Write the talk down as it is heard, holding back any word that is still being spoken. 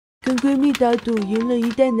跟闺蜜打赌赢了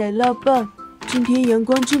1袋奶酪棒。今天阳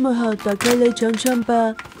光这么好，打开来尝尝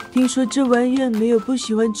吧。听说这玩意儿没有不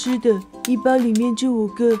喜欢吃的，一包里面就5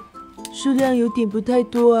个，数量有点不太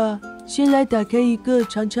多啊。先来打开一个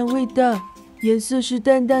尝尝味道，颜色是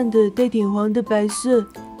淡淡的带点黄的白色。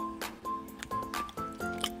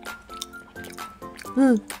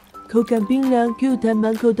口感冰凉 Q 弹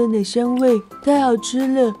满口的奶香味，太好吃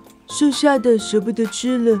了，剩下的舍不得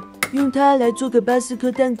吃了，用它来做个巴斯克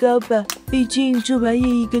蛋糕吧。毕竟这玩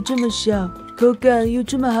意一个这么小，口感又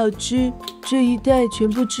这么好吃，这一袋全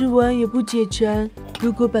部吃完也不解馋。如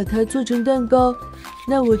果把它做成蛋糕，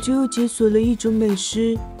那我就解锁了一种美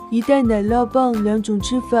食，1袋奶酪棒2种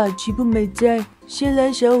吃法，岂不美哉？先来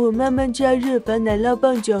小火慢慢加热，把奶酪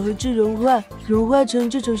棒搅和至融化成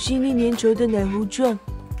这种细腻粘稠的奶糊状。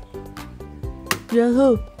然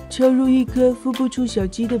后敲入1颗孵不出小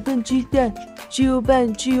鸡的笨鸡蛋，鸡油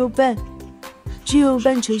拌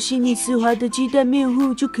成细腻丝滑的鸡蛋面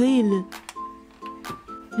糊就可以了。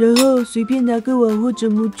然后随便拿个碗或者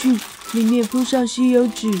模具，里面铺上吸油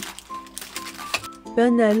纸，把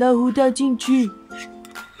奶酪糊倒进去，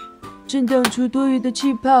震荡出多余的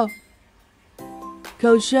气泡，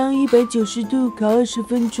烤箱190度烤20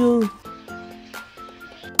分钟。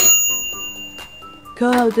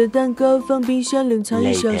烤好的蛋糕放冰箱冷藏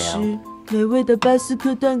1小时，美味的巴斯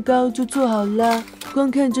克蛋糕就做好啦。光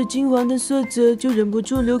看着金黄的色泽就忍不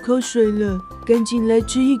住流口水了，赶紧来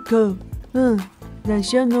吃一口。奶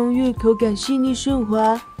香浓郁，口感细腻顺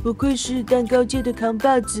滑，不愧是蛋糕界的扛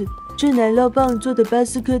把子。这奶酪棒做的巴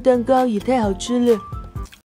斯克蛋糕也太好吃了。